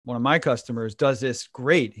one of my customers does this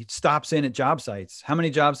great. He stops in at job sites. How many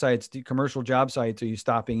job sites, commercial job sites, are you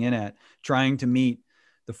stopping in at trying to meet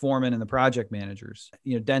the foreman and the project managers?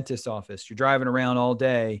 Dentist office, you're driving around all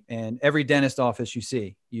day, and every dentist office you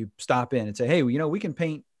see, you stop in and say, hey, we can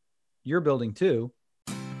paint your building too.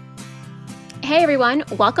 Hey everyone,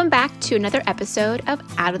 welcome back to another episode of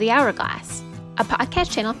Out of the Hourglass, a podcast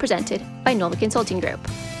channel presented by Nova Consulting Group.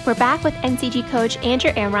 We're back with NCG coach Andrew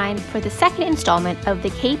Amrine for the second installment of the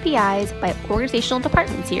KPIs by Organizational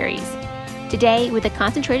Department series. Today, with a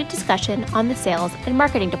concentrated discussion on the sales and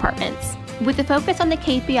marketing departments. With a focus on the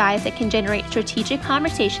KPIs that can generate strategic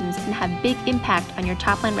conversations and have big impact on your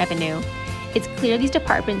top-line revenue, it's clear these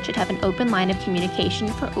departments should have an open line of communication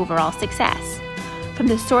for overall success. From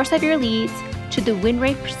the source of your leads to the win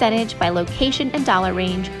rate percentage by location and dollar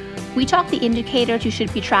range, we talk the indicators you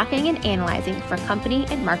should be tracking and analyzing for company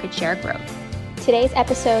and market share growth. Today's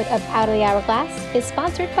episode of Out of the Hourglass is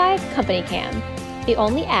sponsored by CompanyCam, the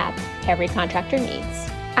only app every contractor needs.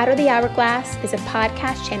 Out of the Hourglass is a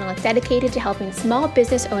podcast channel dedicated to helping small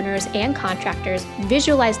business owners and contractors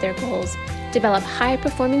visualize their goals, develop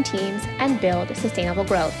high-performing teams, and build sustainable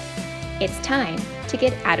growth. It's time to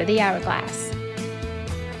get out of the hourglass.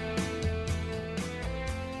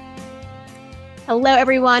 Hello,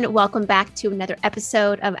 everyone. Welcome back to another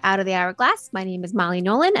episode of Out of the Hourglass. My name is Molly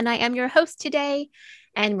Nolan, and I am your host today.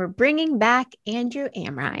 And we're bringing back Andrew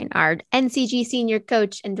Amrine, our NCG Senior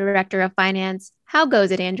Coach and Director of Finance. How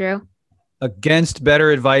goes it, Andrew? Against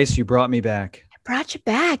better advice, you brought me back. I brought you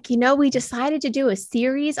back. We decided to do a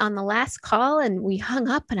series on the last call, and we hung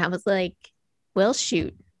up, and I was like, well,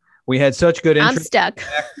 shoot. We had such good interest. I'm stuck.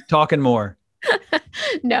 Talking more.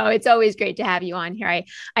 No, it's always great to have you on here.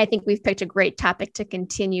 I think we've picked a great topic to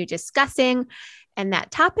continue discussing. And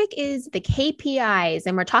that topic is the KPIs.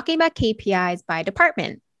 And we're talking about KPIs by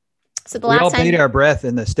department. So we all beat our breath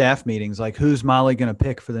in the staff meetings, like who's Molly going to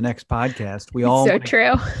pick for the next podcast?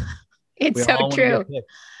 True. It's so true.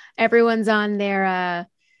 Everyone's on their,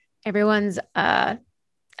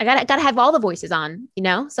 I gotta have all the voices on,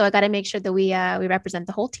 so I gotta make sure that we represent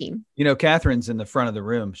the whole team. Catherine's in the front of the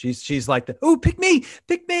room. She's like pick me,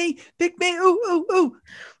 ooh.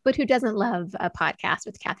 But who doesn't love a podcast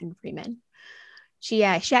with Catherine Freeman? She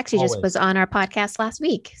actually just was on our podcast last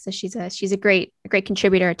week. So she's a great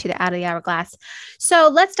contributor to the Out of the Hourglass. So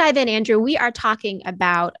let's dive in, Andrew. We are talking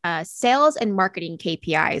about sales and marketing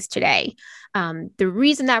KPIs today. The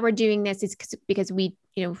reason that we're doing this is because we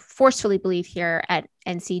forcefully believe here at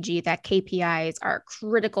NCG that KPIs are a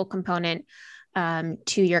critical component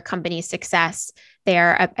to your company's success. They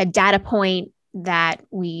are a data point that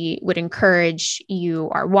we would encourage you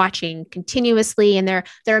are watching continuously. And there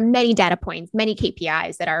are many data points, many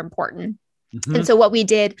KPIs that are important. Mm-hmm. And so what we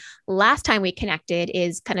did last time we connected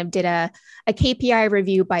is kind of did a KPI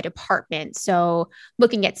review by department. So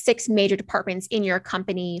looking at 6 major departments in your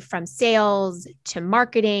company, from sales to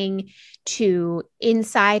marketing to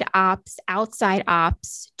inside ops, outside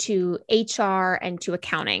ops, to HR and to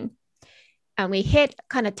accounting. And we hit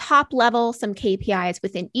kind of top level some KPIs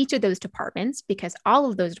within each of those departments because all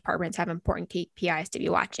of those departments have important KPIs to be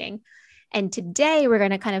watching. And today we're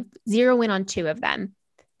going to kind of zero in on 2 of them,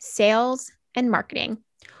 sales and marketing,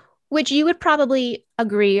 which you would probably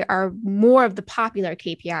agree are more of the popular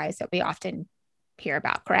KPIs that we often hear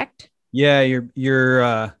about, correct? Yeah,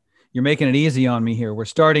 you're making it easy on me here. We're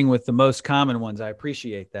starting with the most common ones. I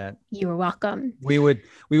appreciate that. You are welcome. We would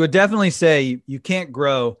definitely say you can't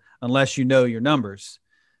grow unless you know your numbers.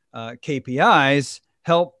 KPIs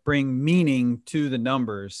help bring meaning to the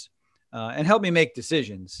numbers and help me make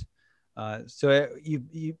decisions. So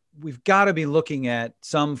we've got to be looking at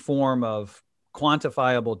some form of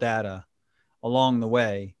quantifiable data along the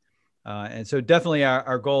way. And so definitely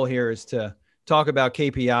our goal here is to talk about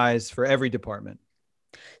KPIs for every department.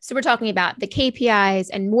 So we're talking about the KPIs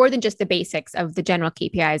and more than just the basics of the general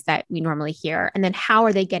KPIs that we normally hear. And then how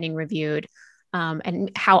are they getting reviewed?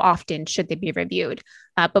 And how often should they be reviewed?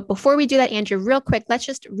 But before we do that, Andrew, real quick, let's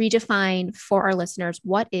just redefine for our listeners,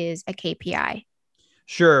 what is a KPI?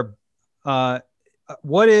 Sure.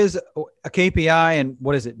 What is a KPI and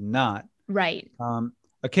what is it not? Right. A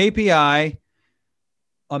KPI,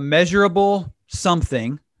 a measurable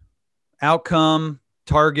something, outcome,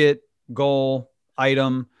 target, goal,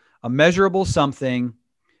 item, a measurable something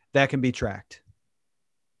that can be tracked.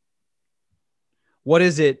 What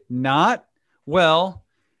is it not? Well,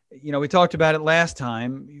 we talked about it last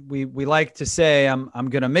time. We like to say, I'm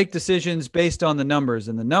going to make decisions based on the numbers,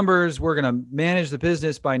 and the numbers, we're going to manage the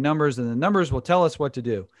business by numbers, and the numbers will tell us what to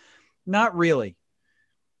do. Not really.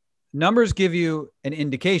 Numbers give you an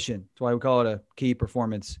indication. That's why we call it a key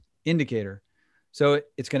performance indicator. So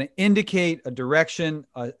it's going to indicate a direction,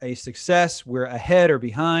 a success. We're ahead or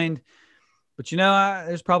behind. But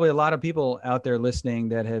there's probably a lot of people out there listening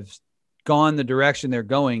that have gone the direction they're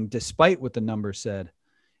going despite what the numbers said.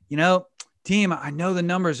 Team, I know the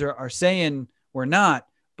numbers are saying we're not,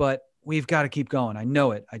 but we've got to keep going. I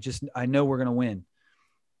know it. I know we're going to win.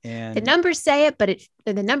 And the numbers say it, but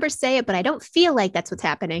I don't feel like that's what's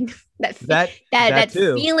happening. that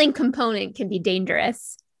feeling component can be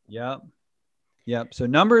dangerous. Yep. So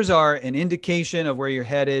numbers are an indication of where you're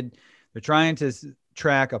headed. They're trying to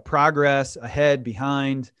track a progress, ahead,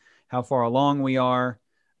 behind, how far along we are.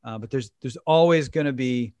 But there's always going to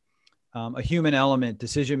be a human element,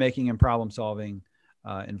 decision-making and problem solving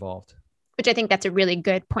involved. Which I think that's a really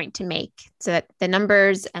good point to make. So that the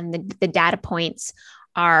numbers and the data points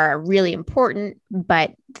are really important,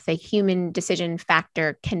 but the human decision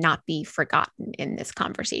factor cannot be forgotten in this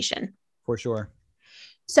conversation. For sure.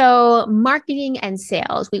 So marketing and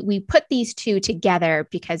sales, we put these two together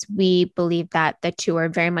because we believe that the two are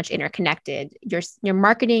very much interconnected. Your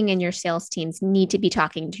marketing and your sales teams need to be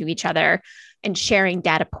talking to each other and sharing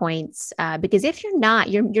data points, because if you're not,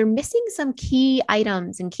 you're missing some key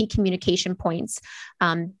items and key communication points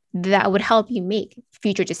that would help you make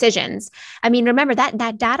future decisions. I mean, remember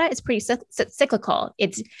that data is pretty cyclical.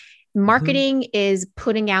 It's marketing is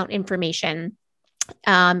putting out information.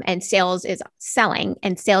 And sales is selling,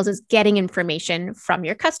 and sales is getting information from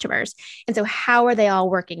your customers. And so how are they all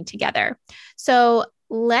working together? So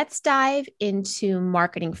let's dive into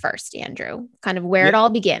marketing first, Andrew, kind of where it all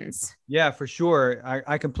begins. Yeah, for sure.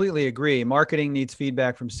 I completely agree. Marketing needs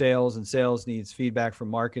feedback from sales, and sales needs feedback from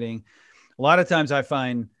marketing. A lot of times I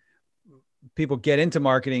find people get into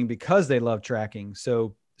marketing because they love tracking.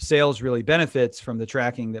 So sales really benefits from the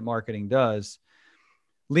tracking that marketing does.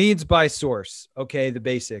 Leads by source. Okay, the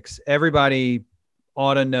basics. Everybody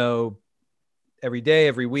ought to know every day,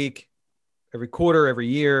 every week, every quarter, every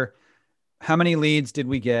year. How many leads did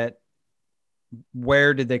we get?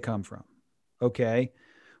 Where did they come from? Okay.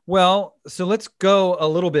 Well, so let's go a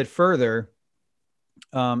little bit further.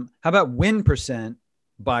 How about win percent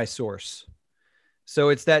by source? So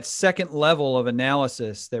it's that second level of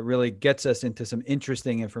analysis that really gets us into some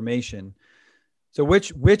interesting information. So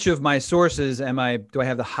which of my sources do I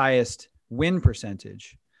have the highest win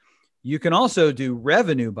percentage? You can also do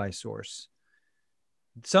revenue by source.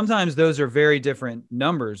 Sometimes those are very different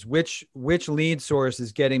numbers. Which lead source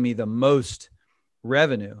is getting me the most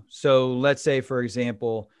revenue? So let's say, for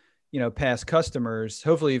example, past customers,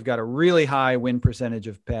 hopefully you've got a really high win percentage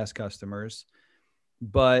of past customers,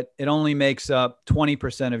 but it only makes up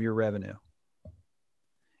 20% of your revenue.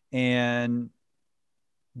 And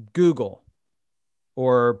Google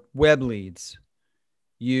or web leads,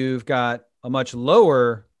 you've got a much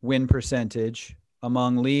lower win percentage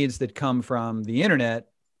among leads that come from the internet,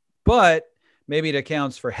 but maybe it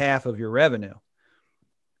accounts for half of your revenue.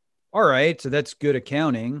 All right, so that's good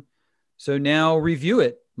accounting. So now review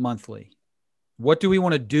it monthly. What do we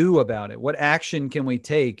want to do about it? What action can we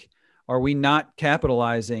take? Are we not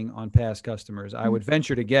capitalizing on past customers? I would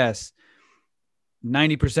venture to guess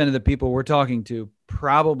 90% of the people we're talking to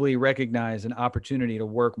probably recognize an opportunity to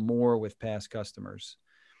work more with past customers.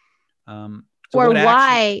 Or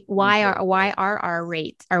why are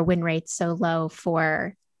our win rates so low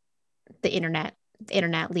for the internet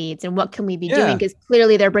leads, and what can we be doing? Because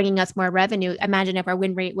clearly they're bringing us more revenue. Imagine if our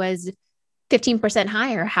win rate was 15%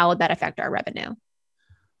 higher, how would that affect our revenue?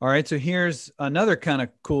 All right. So here's another kind of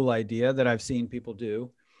cool idea that I've seen people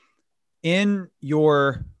do. In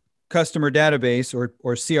your customer database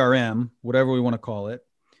or CRM, whatever we want to call it,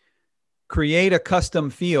 create a custom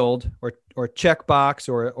field or checkbox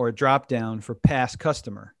or a drop down for past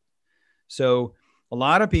customer. So a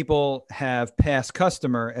lot of people have past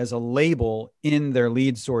customer as a label in their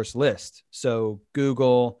lead source list. So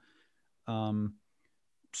Google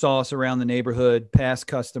saw us around the neighborhood, past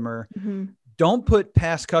customer. Mm-hmm. Don't put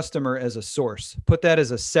past customer as a source. Put that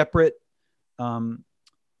as a separate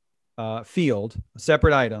field, a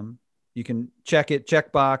separate item. You can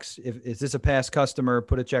checkbox. Is this a past customer?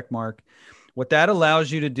 Put a check mark. What that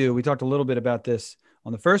allows you to do, we talked a little bit about this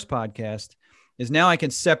on the first podcast, is now I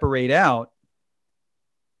can separate out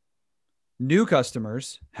new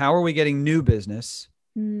customers. How are we getting new business?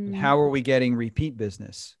 And how are we getting repeat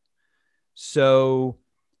business? So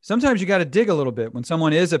sometimes you got to dig a little bit. When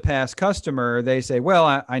someone is a past customer, they say,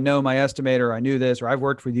 well, I know my estimator, I knew this, or I've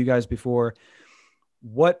worked with you guys before.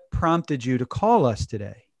 What prompted you to call us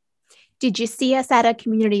today? Did you see us at a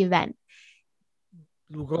community event?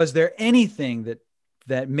 Was there anything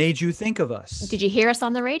that made you think of us? Did you hear us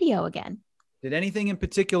on the radio again? Did anything in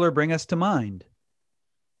particular bring us to mind?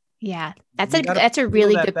 Yeah, that's a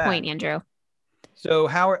really good point, Andrew. So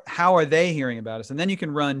how are they hearing about us? And then you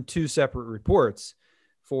can run 2 separate reports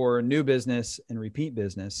for new business and repeat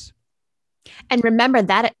business. And remember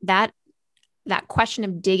that question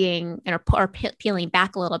of digging or peeling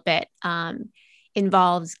back a little bit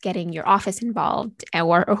involves getting your office involved,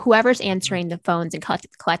 or whoever's answering the phones and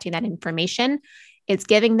collecting that information. It's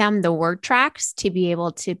giving them the word tracks to be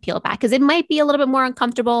able to peel back, because it might be a little bit more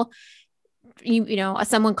uncomfortable. You know,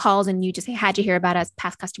 someone calls and you just say, "How'd you hear about us?"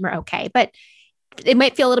 Past customer, okay, but it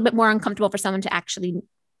might feel a little bit more uncomfortable for someone to actually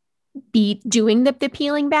be doing the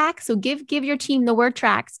peeling back. So give your team the word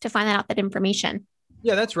tracks to find out that information.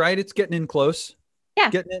 Yeah, that's right. It's getting in close. Yeah,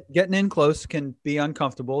 getting in close can be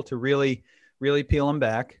uncomfortable to really peel them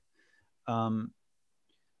back.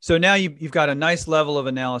 So now you've got a nice level of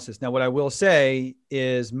analysis. Now, what I will say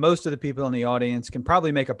is most of the people in the audience can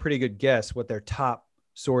probably make a pretty good guess what their top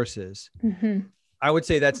source is. Mm-hmm. I would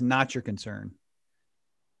say that's not your concern.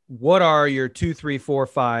 What are your 2, 3, 4,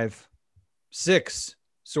 5, 6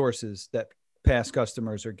 sources that past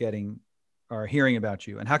customers are hearing about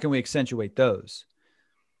you, and how can we accentuate those?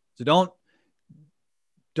 So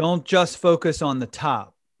don't just focus on the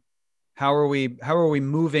top. How are we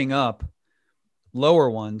moving up lower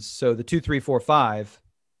ones? So the 2, 3, 4, 5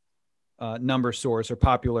 number source or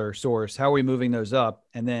popular source, how are we moving those up?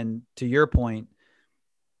 And then to your point,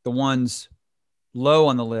 the ones low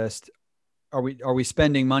on the list, are we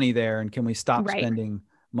spending money there, and can we stop spending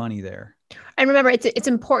money there? And remember, it's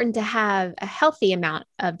important to have a healthy amount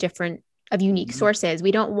of unique sources.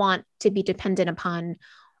 We don't want to be dependent upon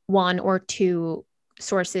 1 or 2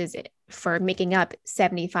 sources for making up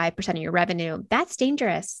 75% of your revenue. That's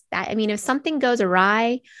dangerous. If something goes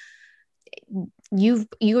awry,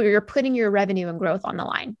 you're putting your revenue and growth on the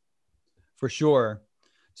line. For sure.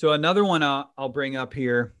 So another one I'll bring up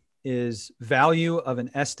here is value of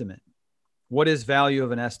an estimate. What is value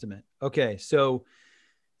of an estimate? Okay, so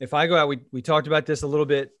if I go out, we talked about this a little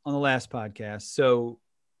bit on the last podcast. So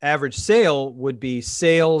average sale would be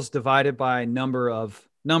sales divided by number of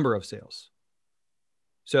sales.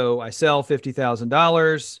 So I sell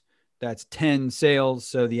 $50,000. That's 10 sales.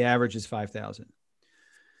 So the average is 5,000.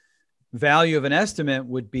 Value of an estimate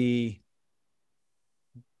would be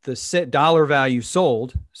the set dollar value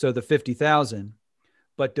sold. So the 50,000,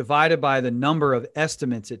 but divided by the number of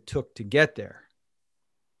estimates it took to get there.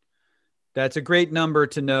 That's a great number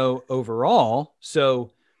to know overall.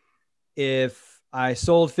 So if I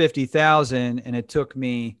sold 50,000 and it took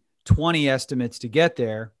me 20 estimates to get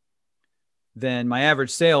there, then my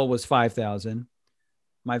average sale was 5,000.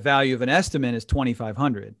 My value of an estimate is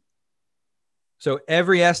 2,500. So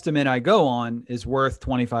every estimate I go on is worth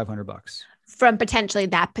 $2,500 from potentially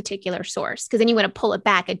that particular source. Because then you want to pull it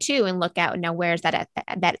back at 2 and look out, now where's that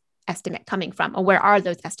estimate coming from, or where are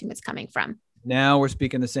those estimates coming from? Now we're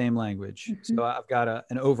speaking the same language. Mm-hmm. So I've got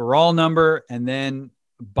an overall number, and then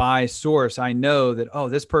by source, I know that,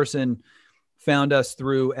 this person found us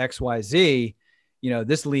through XYZ.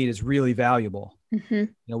 This lead is really valuable.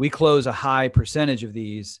 Mm-hmm. We close a high percentage of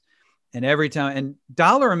these, and every time, and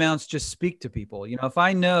dollar amounts just speak to people. If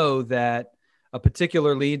I know that a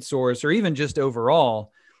particular lead source, or even just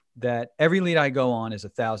overall, that every lead I go on is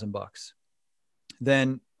 $1,000,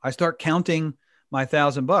 then I start counting my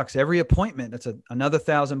 $1,000. Every appointment, that's another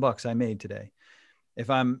 $1,000 I made today. If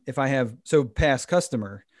I have, so past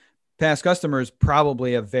customer is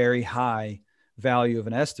probably a very high value of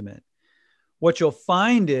an estimate. What you'll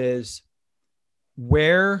find is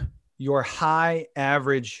where your high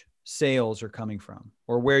average sales are coming from,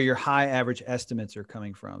 or where your high average estimates are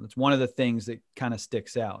coming from. It's one of the things that kind of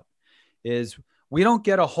sticks out, is we don't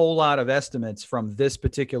get a whole lot of estimates from this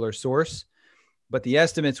particular source, but the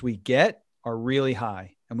estimates we get are really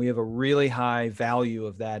high, and we have a really high value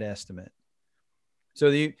of that estimate. So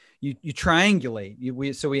you triangulate.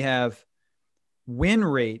 We have win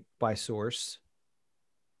rate by source,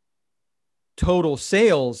 total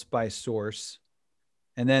sales by source,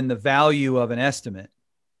 and then the value of an estimate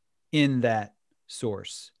in that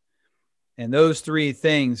source. And those 3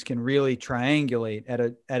 things can really triangulate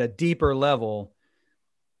at a deeper level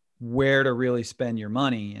where to really spend your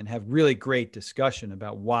money, and have really great discussion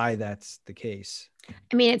about why that's the case.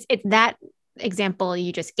 It's that example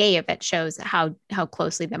you just gave that shows how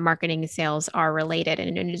closely the marketing and sales are related,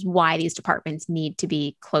 and is why these departments need to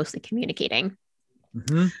be closely communicating.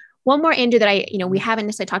 Mm-hmm. One more, Andrew, that we haven't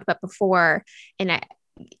necessarily talked about before, and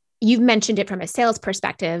you've mentioned it from a sales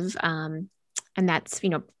perspective, and that's,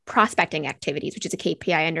 prospecting activities, which is a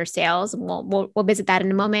KPI under sales. And we'll visit that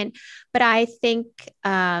in a moment. But I think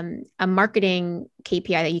a marketing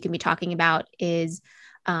KPI that you can be talking about is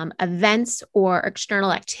events or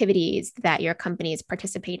external activities that your company is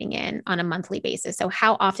participating in on a monthly basis. So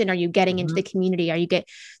how often are you getting into the community?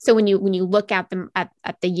 So when you look at them at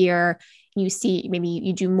the year, you see maybe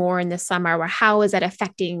you do more in the summer, or how is that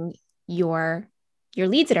affecting your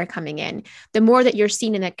leads that are coming in? The more that you're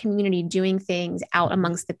seen in that community doing things out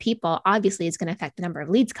amongst the people, obviously it's going to affect the number of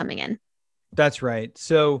leads coming in. That's right.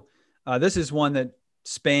 So this is one that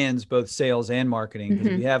spans both sales and marketing, because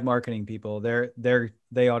if you have marketing people,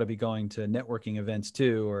 they ought to be going to networking events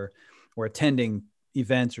too, or attending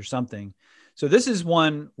events or something. So this is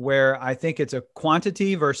one where I think it's a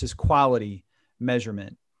quantity versus quality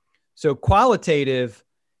measurement. So qualitative,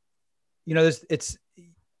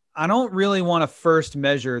 I don't really want to first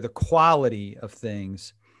measure the quality of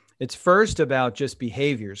things. It's first about just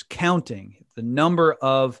behaviors, counting the number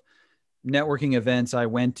of networking events I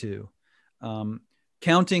went to,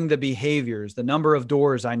 counting the behaviors, the number of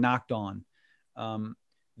doors I knocked on,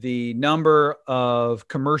 the number of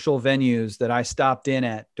commercial venues that I stopped in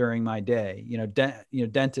at during my day.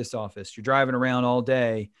 Dentist office, you're driving around all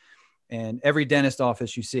day, and every dentist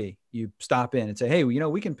office you see, you stop in and say, hey,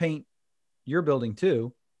 we can paint your building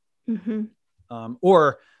too.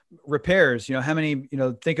 Or repairs, how many,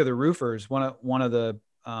 think of the roofers. One of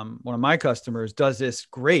my customers does this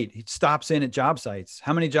great. He stops in at job sites.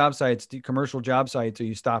 How many job sites, commercial job sites, are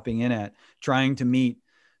you stopping in at, trying to meet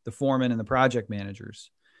the foreman and the project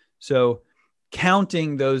managers? So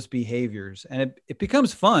counting those behaviors, and it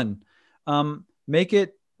becomes fun. Make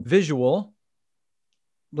it visual,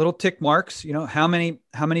 little tick marks, how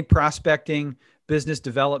many prospecting, business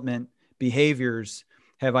development behaviors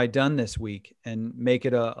have I done this week, and make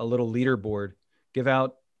it a little leaderboard. Give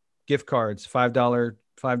out gift cards, $5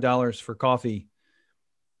 for coffee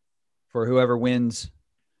for whoever wins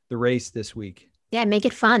the race this week. Yeah, make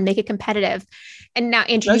it fun, make it competitive. And now,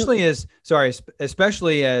 Andrew,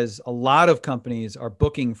 especially as a lot of companies are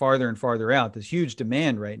booking farther and farther out. There's huge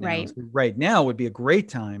demand right now. Right. So right now would be a great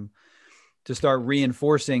time to start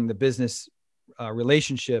reinforcing the business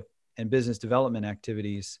relationship and business development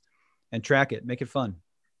activities, and track it, make it fun.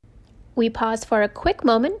 We pause for a quick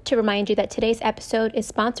moment to remind you that today's episode is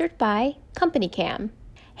sponsored by Company Cam.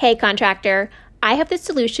 Hey contractor, I have the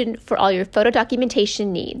solution for all your photo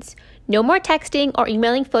documentation needs. No more texting or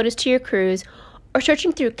emailing photos to your crews, or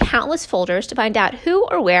searching through countless folders to find out who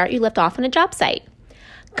or where you left off on a job site.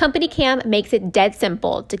 Company Cam makes it dead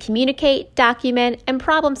simple to communicate, document, and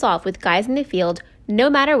problem solve with guys in the field, no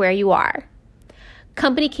matter where you are.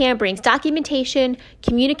 Company Cam brings documentation,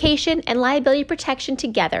 communication, and liability protection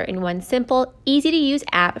together in one simple, easy-to-use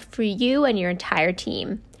app for you and your entire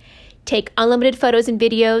team. Take unlimited photos and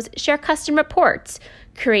videos, share custom reports,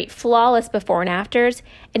 create flawless before and afters,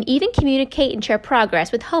 and even communicate and share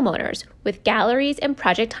progress with homeowners with galleries and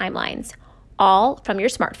project timelines, all from your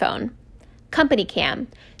smartphone. Company Cam,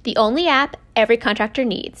 the only app every contractor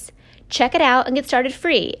needs. Check it out and get started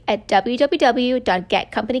free at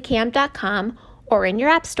www.getcompanycam.com or in your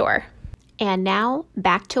app store. And now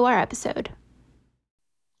back to our episode.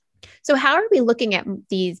 So how are we looking at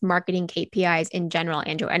these marketing KPIs in general,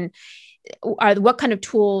 Andrew? And what kind of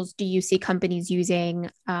tools do you see companies using,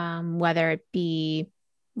 whether it be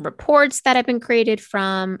reports that have been created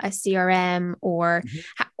from a CRM, or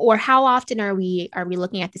how often are we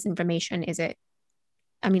looking at this information?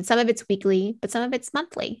 Some of it's weekly, but some of it's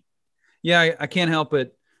monthly. Yeah, I can't help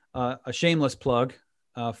but a shameless plug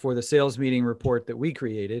for the sales meeting report that we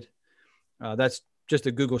created. That's just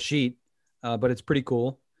a Google sheet, but it's pretty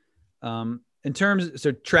cool. So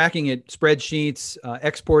tracking it, spreadsheets,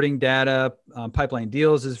 exporting data, Pipeline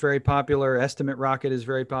Deals is very popular. Estimate Rocket is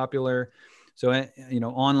very popular. So,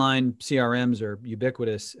 online CRMs are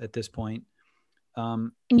ubiquitous at this point.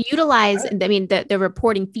 And utilize, the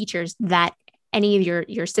reporting features that any of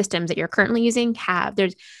your systems that you're currently using have.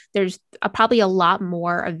 There's probably a lot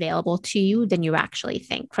more available to you than you actually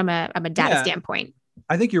think from a data standpoint.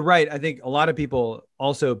 I think you're right. I think a lot of people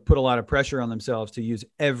also put a lot of pressure on themselves to use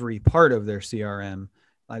every part of their CRM.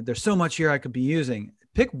 There's so much here I could be using.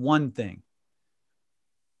 Pick one thing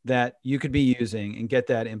that you could be using and get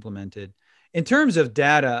that implemented. In terms of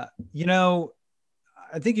data,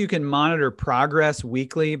 I think you can monitor progress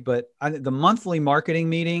weekly, but the monthly marketing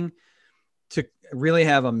meeting, to really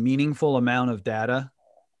have a meaningful amount of data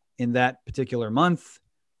in that particular month,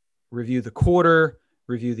 review the quarter,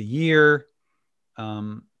 review the year.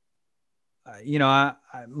 A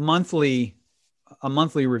monthly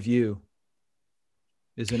review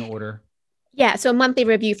is in order. Yeah. So a monthly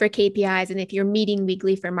review for KPIs. And if you're meeting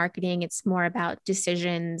weekly for marketing, it's more about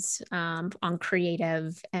decisions on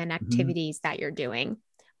creative and activities that you're doing.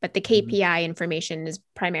 But the KPI information is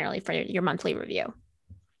primarily for your monthly review.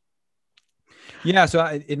 Yeah. So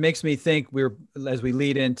it makes me think as we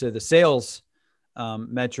lead into the sales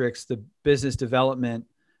metrics, the business development,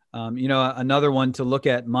 another one to look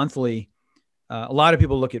at monthly. A lot of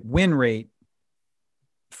people look at win rate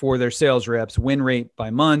for their sales reps, win rate by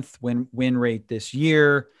month, win rate this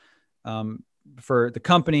year, for the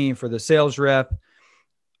company, for the sales rep.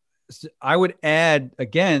 I would add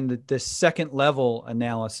again the second level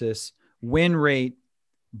analysis, win rate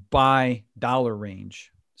by dollar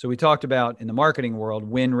range. So we talked about in the marketing world,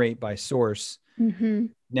 win rate by source. Mm-hmm.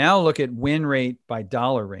 Now look at win rate by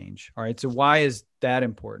dollar range. All right. So why is that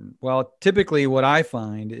important? Well, typically what I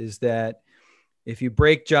find is that if you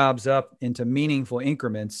break jobs up into meaningful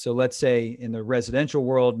increments, so let's say in the residential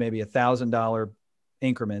world, maybe $1,000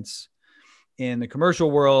 increments. In the commercial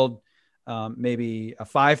world, maybe a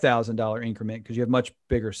 $5,000 increment, because you have much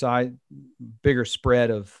bigger spread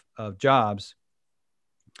of jobs.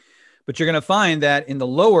 But you're going to find that in the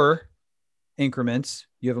lower increments,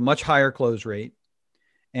 you have a much higher close rate.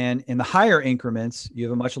 And in the higher increments, you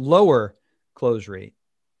have a much lower close rate.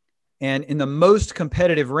 And in the most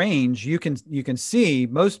competitive range, you can see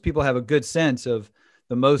most people have a good sense of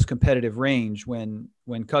the most competitive range when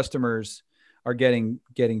customers are getting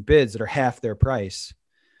bids that are half their price.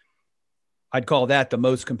 I'd call that the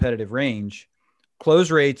most competitive range.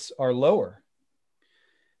 Close rates are lower.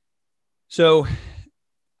 So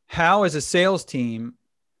how, as a sales team,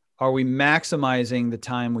 are we maximizing the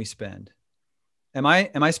time we spend? Am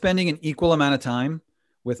I spending an equal amount of time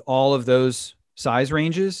with all of those size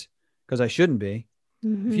ranges? Because I shouldn't be.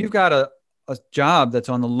 Mm-hmm. If you've got a job that's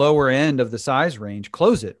on the lower end of the size range,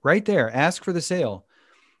 close it right there. Ask for the sale.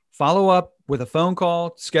 Follow up with a phone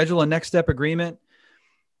call, schedule a next step agreement.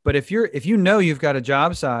 But if you know you've got a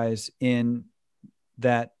job size in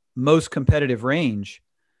that most competitive range,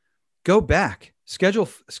 go back, schedule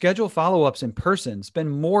follow-ups in person,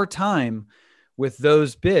 spend more time with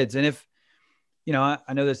those bids. And if,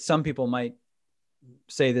 I know that some people might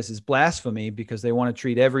say this is blasphemy because they want to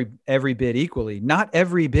treat every bid equally. Not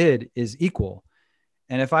every bid is equal.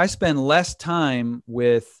 And if I spend less time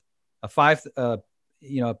with a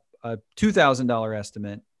 $2,000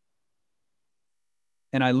 estimate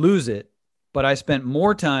and I lose it, but I spent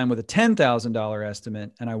more time with a $10,000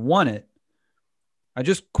 estimate and I won it, I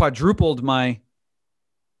just quadrupled my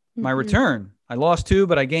return. I lost 2,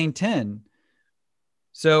 but I gained 10.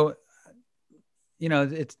 So,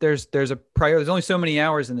 there's a priority. There's only so many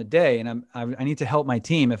hours in the day, and I need to help my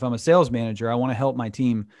team. If I'm a sales manager, I want to help my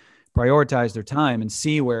team prioritize their time and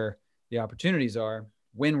see where the opportunities are.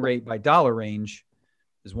 Win rate by dollar range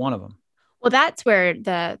is one of them. Well, that's where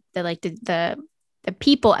the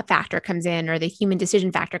people factor comes in, or the human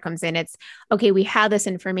decision factor comes in. It's okay. We have this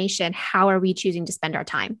information. How are we choosing to spend our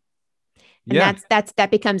time? And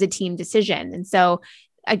that becomes a team decision. And so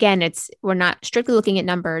again, we're not strictly looking at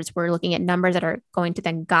numbers. We're looking at numbers that are going to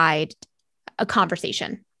then guide a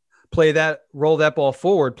conversation. Roll that ball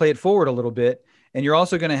forward, play it forward a little bit. And you're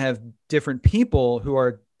also going to have different people who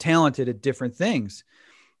are talented at different things.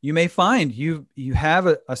 You may find you have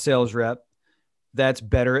a sales rep that's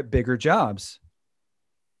better at bigger jobs,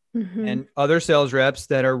 mm-hmm. and other sales reps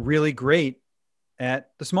that are really great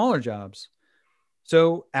at the smaller jobs.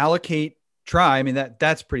 So try. I mean,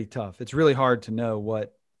 that's pretty tough. It's really hard to know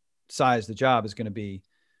what size the job is going to be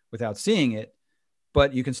without seeing it,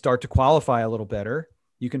 but you can start to qualify a little better.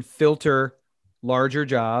 You can filter larger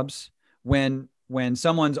jobs when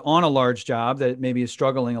someone's on a large job that maybe is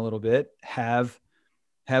struggling a little bit, have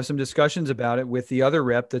some discussions about it with the other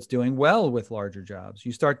rep that's doing well with larger jobs.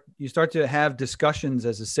 You start to have discussions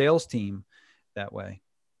as a sales team that way.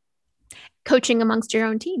 Coaching amongst your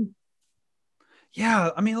own team. Yeah.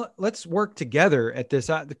 I mean, let's work together at this.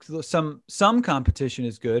 Some competition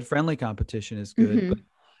is good. Friendly competition is good, mm-hmm. but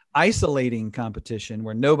isolating competition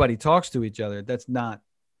where nobody talks to each other, that's not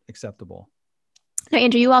acceptable. Now,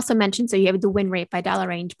 Andrew, you also mentioned, so you have the win rate by dollar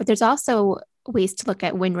range, but there's also ways to look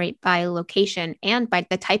at win rate by location and by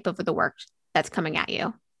the type of the work that's coming at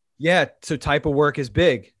you. Yeah. So type of work is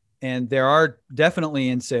big. And there are definitely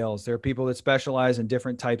in sales, there are people that specialize in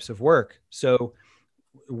different types of work. So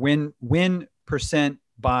win percent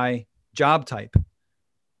by job type,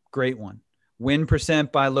 great one. Win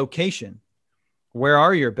percent by location. Where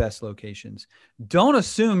are your best locations? Don't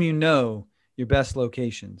assume you know your best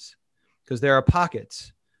locations, because there are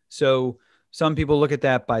pockets. So some people look at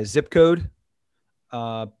that by zip code,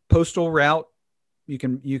 postal route. You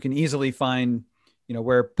can easily find,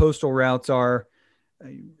 where postal routes are.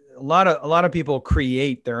 A lot of people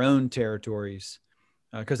create their own territories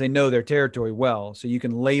because they know their territory well. So you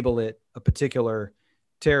can label it a particular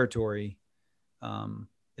territory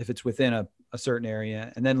if it's within a certain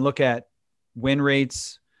area, and then look at win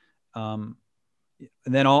rates. And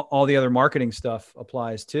then all the other marketing stuff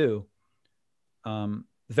applies too. The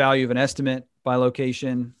value of an estimate by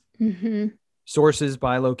location, sources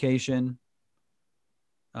by location.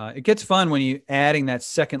 It gets fun when you adding that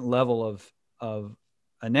second level of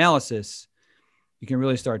analysis. You can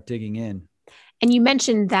really start digging in. And you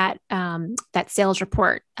mentioned that that sales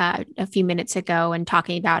report a few minutes ago, and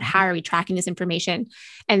talking about how are we tracking this information,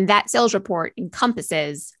 and that sales report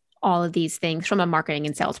encompasses all of these things from a marketing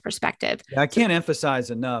and sales perspective. Yeah, I can't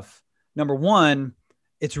emphasize enough. Number one,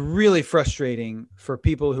 it's really frustrating for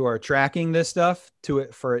people who are tracking this stuff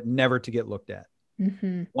for it never to get looked at.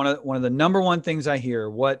 One of the number one things I hear,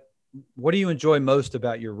 what do you enjoy most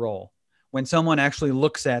about your role? When someone actually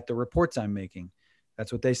looks at the reports I'm making,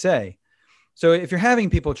 that's what they say. So if you're having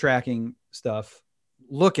people tracking stuff,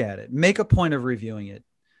 look at it, make a point of reviewing it.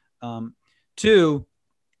 Two,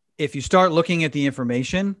 if you start looking at the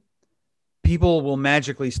information, people will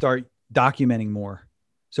magically start documenting more.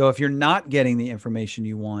 So if you're not getting the information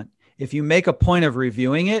you want, if you make a point of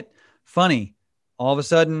reviewing it, funny, all of a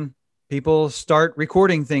sudden people start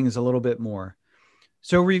recording things a little bit more.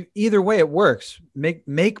 So either way it works. Make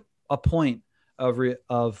a point of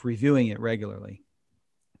reviewing it regularly.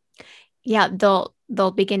 Yeah,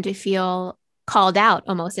 they'll begin to feel called out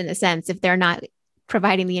almost, in a sense, if they're not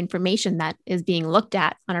providing the information that is being looked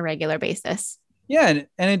at on a regular basis. Yeah,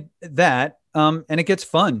 and it gets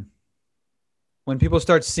fun. When people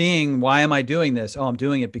start seeing, why am I doing this? Oh, I'm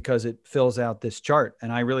doing it because it fills out this chart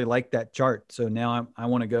and I really like that chart. So now I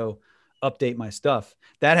want to go update my stuff.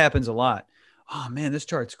 That happens a lot. Oh man, this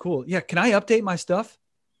chart's cool. Yeah. Can I update my stuff?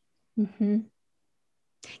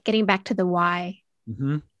 Getting back to the why.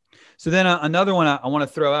 So then another one I want to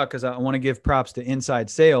throw out, because I want to give props to inside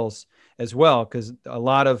sales as well, because a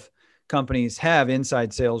lot of companies have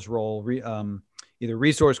inside sales role, either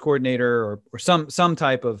resource coordinator or some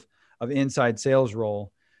type of inside sales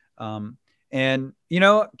role. And,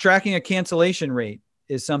 tracking a cancellation rate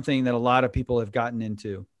is something that a lot of people have gotten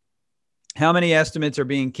into. How many estimates are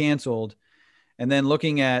being canceled, and then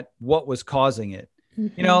looking at what was causing it.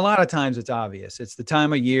 A lot of times it's obvious. It's the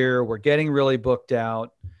time of year, we're getting really booked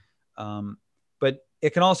out. But it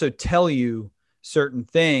can also tell you certain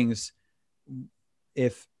things.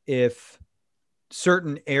 If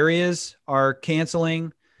certain areas are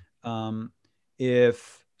canceling,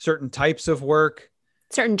 if certain types of work,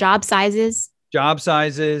 certain job sizes,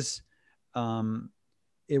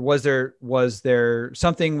 was there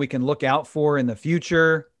something we can look out for in the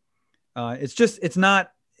future? It's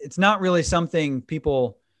not really something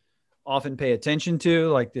people often pay attention to.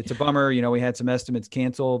 Like, it's a bummer, we had some estimates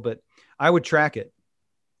cancel, but I would track it.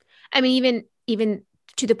 I mean, even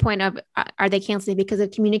to the point of, are they canceling because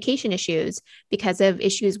of communication issues, because of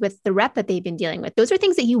issues with the rep that they've been dealing with? Those are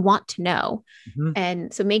things that you want to know.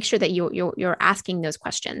 And so make sure that you're asking those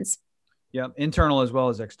questions. Yep. Internal as well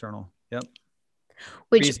as external. Yep.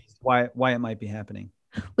 Which why it might be happening.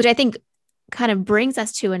 Which I think kind of brings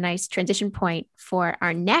us to a nice transition point for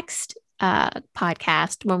our next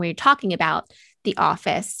podcast, when we're talking about the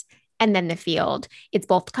office and then the field. It's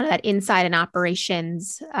both kind of that inside and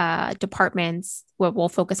operations departments where we'll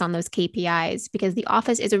focus on those KPIs, because the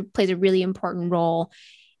office plays a really important role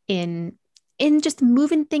in just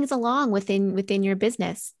moving things along within your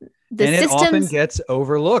business. It often gets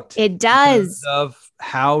overlooked. It does. Of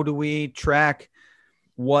how do we track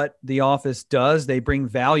what the office does? They bring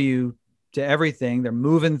value to everything. They're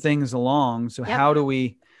moving things along. So how do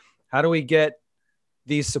we get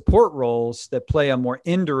these support roles that play a more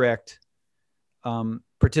indirect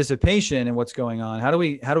participation in what's going on? How do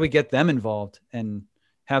we get them involved and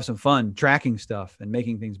have some fun tracking stuff and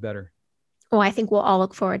making things better? Well, I think we'll all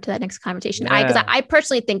look forward to that next conversation. Because I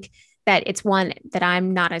personally think that it's one that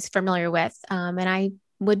I'm not as familiar with, and I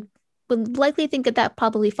would likely think that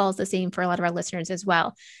probably falls the same for a lot of our listeners as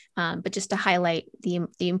well. But just to highlight the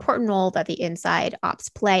important role that the inside ops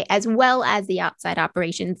play, as well as the outside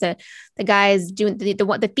operations, the guys doing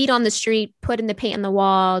the feet on the street, putting the paint on the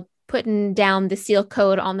wall, putting down the seal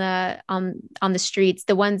coat on the streets.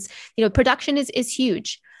 The ones, production is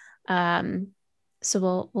huge.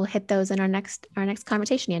 So we'll hit those in our next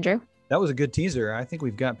conversation, Andrew. That was a good teaser. I think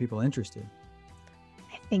we've got people interested.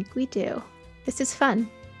 I think we do. This is fun.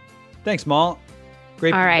 Thanks, Mal.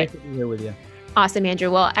 Great to be here with you. Awesome,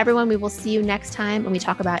 Andrew. Well, everyone, we will see you next time when we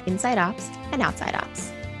talk about inside ops and outside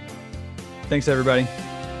ops. Thanks, everybody.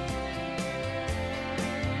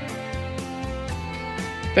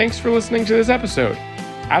 Thanks for listening to this episode.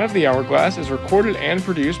 Out of the Hourglass is recorded and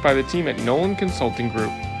produced by the team at Nolan Consulting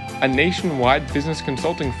Group, a nationwide business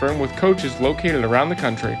consulting firm with coaches located around the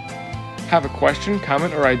country. Have a question,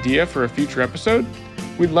 comment, or idea for a future episode?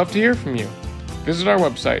 We'd love to hear from you. Visit our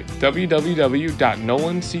website,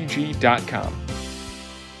 www.nolancg.com.